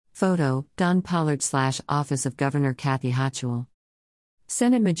Photo, Don Pollard / Office of Governor Kathy Hochul.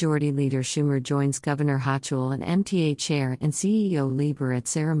 Senate Majority Leader Schumer joins Governor Hochul and MTA Chair and CEO Lieber at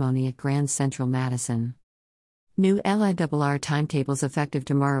ceremony at Grand Central Madison. New LIRR timetables effective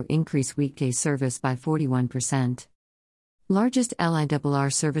tomorrow increase weekday service by 41%. Largest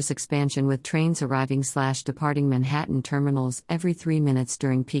LIRR service expansion with trains arriving / departing Manhattan terminals every 3 minutes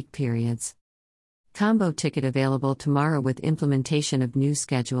during peak periods. Combo ticket available tomorrow with implementation of new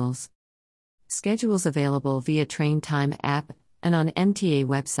schedules. Schedules available via Train Time app and on MTA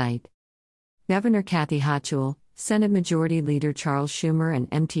website. Governor Kathy Hochul, Senate Majority Leader Charles Schumer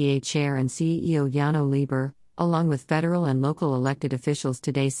and MTA Chair and CEO Janno Lieber, along with federal and local elected officials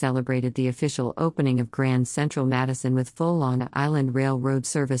today celebrated the official opening of Grand Central Madison with full Long Island Railroad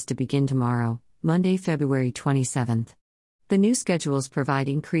service to begin tomorrow, Monday, February 27. The new schedules provide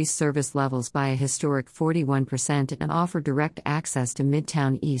increased service levels by a historic 41% and offer direct access to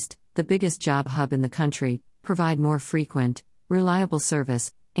Midtown East, the biggest job hub in the country, provide more frequent, reliable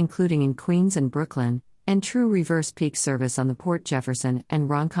service, including in Queens and Brooklyn, and true reverse peak service on the Port Jefferson and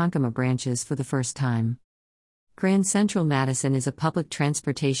Ronkonkoma branches for the first time. Grand Central Madison is a public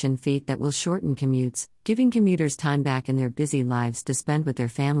transportation feat that will shorten commutes, giving commuters time back in their busy lives to spend with their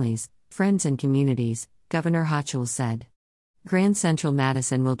families, friends, and communities, Governor Hochul said. Grand Central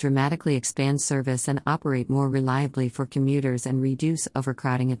Madison will dramatically expand service and operate more reliably for commuters and reduce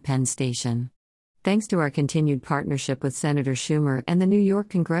overcrowding at Penn Station. Thanks to our continued partnership with Senator Schumer and the New York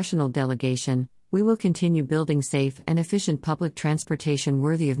congressional delegation, we will continue building safe and efficient public transportation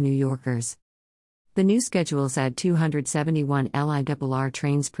worthy of New Yorkers. The new schedules add 271 LIRR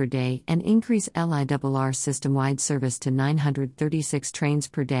trains per day and increase LIRR system-wide service to 936 trains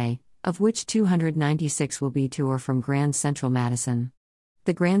per day, of which 296 will be to or from Grand Central Madison.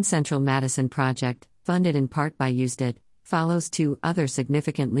 The Grand Central Madison project, funded in part by USDIT, follows two other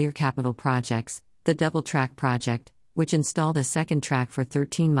significant LIRR capital projects, the Double Track Project, which installed a second track for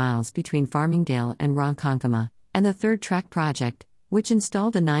 13 miles between Farmingdale and Ronkonkoma, and the Third Track Project, which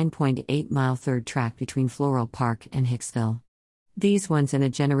installed a 9.8-mile third track between Floral Park and Hicksville. These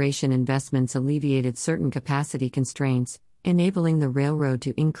once-in-a-generation investments alleviated certain capacity constraints, enabling the railroad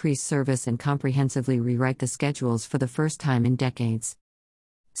to increase service and comprehensively rewrite the schedules for the first time in decades.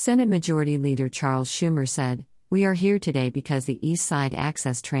 Senate Majority Leader Charles Schumer said, "We are here today because the East Side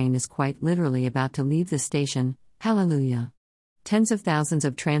Access train is quite literally about to leave the station, hallelujah. Tens of thousands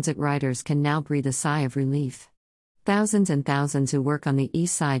of transit riders can now breathe a sigh of relief. Thousands and thousands who work on the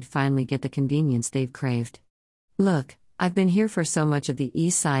East Side finally get the convenience they've craved. Look, I've been here for so much of the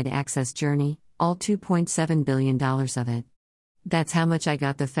East Side Access journey, all $2.7 billion of it. That's how much I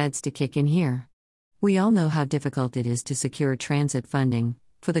got the feds to kick in here. We all know how difficult it is to secure transit funding,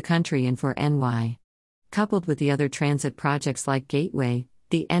 for the country and for NY. Coupled with the other transit projects like Gateway,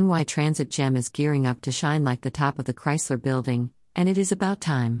 the NY Transit Gem is gearing up to shine like the top of the Chrysler Building, and it is about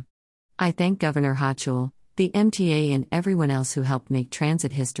time. I thank Governor Hochul, the MTA, and everyone else who helped make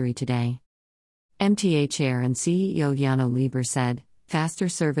transit history today." MTA Chair and CEO Janno Lieber said, "Faster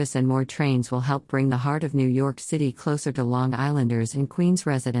service and more trains will help bring the heart of New York City closer to Long Islanders and Queens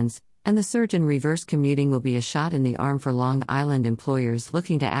residents, and the surge in reverse commuting will be a shot in the arm for Long Island employers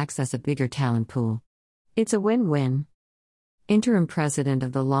looking to access a bigger talent pool. It's a win-win." Interim President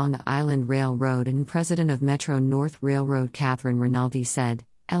of the Long Island Railroad and President of Metro North Railroad Catherine Rinaldi said,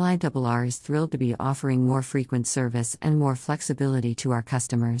 "LIRR is thrilled to be offering more frequent service and more flexibility to our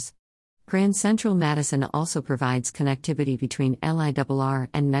customers." Grand Central Madison also provides connectivity between LIRR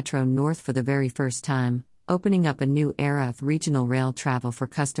and Metro North for the very first time, opening up a new era of regional rail travel for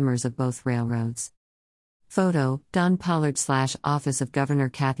customers of both railroads. Photo, Don Pollard / Office of Governor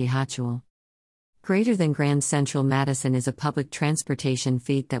Kathy Hochul. Greater than Grand Central Madison is a public transportation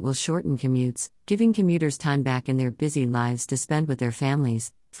feat that will shorten commutes, giving commuters time back in their busy lives to spend with their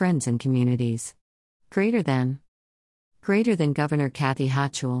families, friends, and communities. Greater than Governor Kathy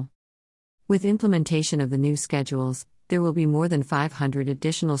Hochul. With implementation of the new schedules, there will be more than 500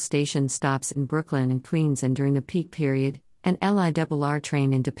 additional station stops in Brooklyn and Queens and during the peak period, an LIRR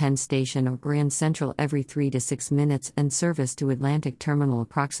train into Penn Station or Grand Central every 3 to 6 minutes and service to Atlantic Terminal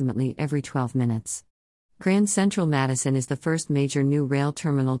approximately every 12 minutes. Grand Central Madison is the first major new rail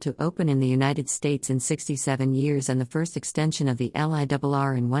terminal to open in the United States in 67 years and the first extension of the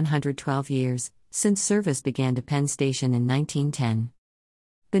LIRR in 112 years, since service began to Penn Station in 1910.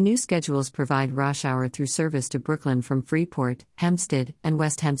 The new schedules provide rush hour through service to Brooklyn from Freeport, Hempstead, and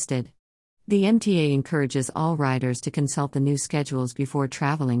West Hempstead. The MTA encourages all riders to consult the new schedules before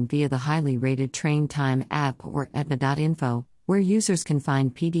traveling via the highly rated Train Time app or etna.info, where users can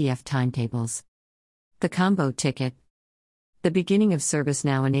find PDF timetables. The combo ticket. The beginning of service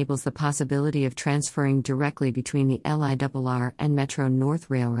now enables the possibility of transferring directly between the LIRR and Metro North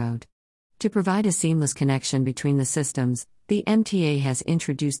Railroad. To provide a seamless connection between the systems, the MTA has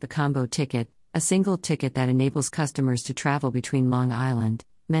introduced the Combo Ticket, a single ticket that enables customers to travel between Long Island,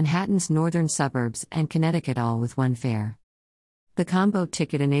 Manhattan's northern suburbs, and Connecticut all with one fare. The Combo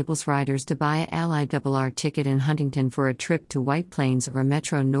Ticket enables riders to buy a LIRR ticket in Huntington for a trip to White Plains or a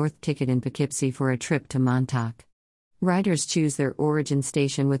Metro North ticket in Poughkeepsie for a trip to Montauk. Riders choose their origin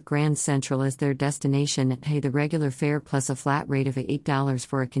station with Grand Central as their destination and pay the regular fare plus a flat rate of $8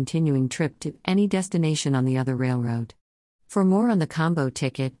 for a continuing trip to any destination on the other railroad. For more on the Combo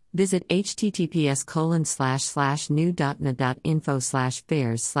Ticket, visit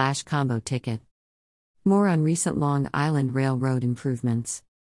https://new.na.info/fares/combo ticket. More on recent Long Island Railroad improvements.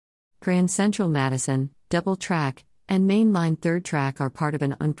 Grand Central Madison, double track, and Mainline third track are part of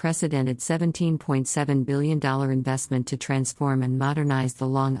an unprecedented $17.7 billion investment to transform and modernize the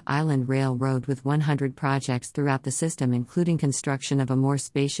Long Island Railroad with 100 projects throughout the system, including construction of a more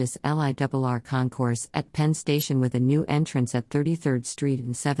spacious LIRR concourse at Penn Station with a new entrance at 33rd Street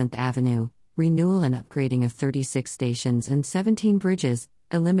and 7th Avenue, renewal and upgrading of 36 stations and 17 bridges,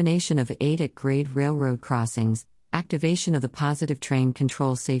 elimination of 8 at-grade railroad crossings, activation of the Positive Train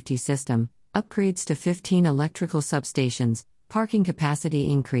Control Safety System, upgrades to 15 electrical substations, parking capacity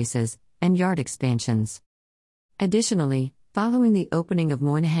increases, and yard expansions. Additionally, following the opening of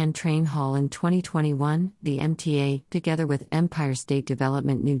Moynihan Train Hall in 2021, the MTA, together with Empire State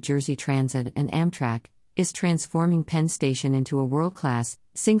Development, New Jersey Transit, and Amtrak, is transforming Penn Station into a world-class,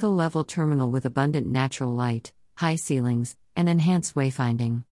 single-level terminal with abundant natural light, high ceilings, and enhanced wayfinding.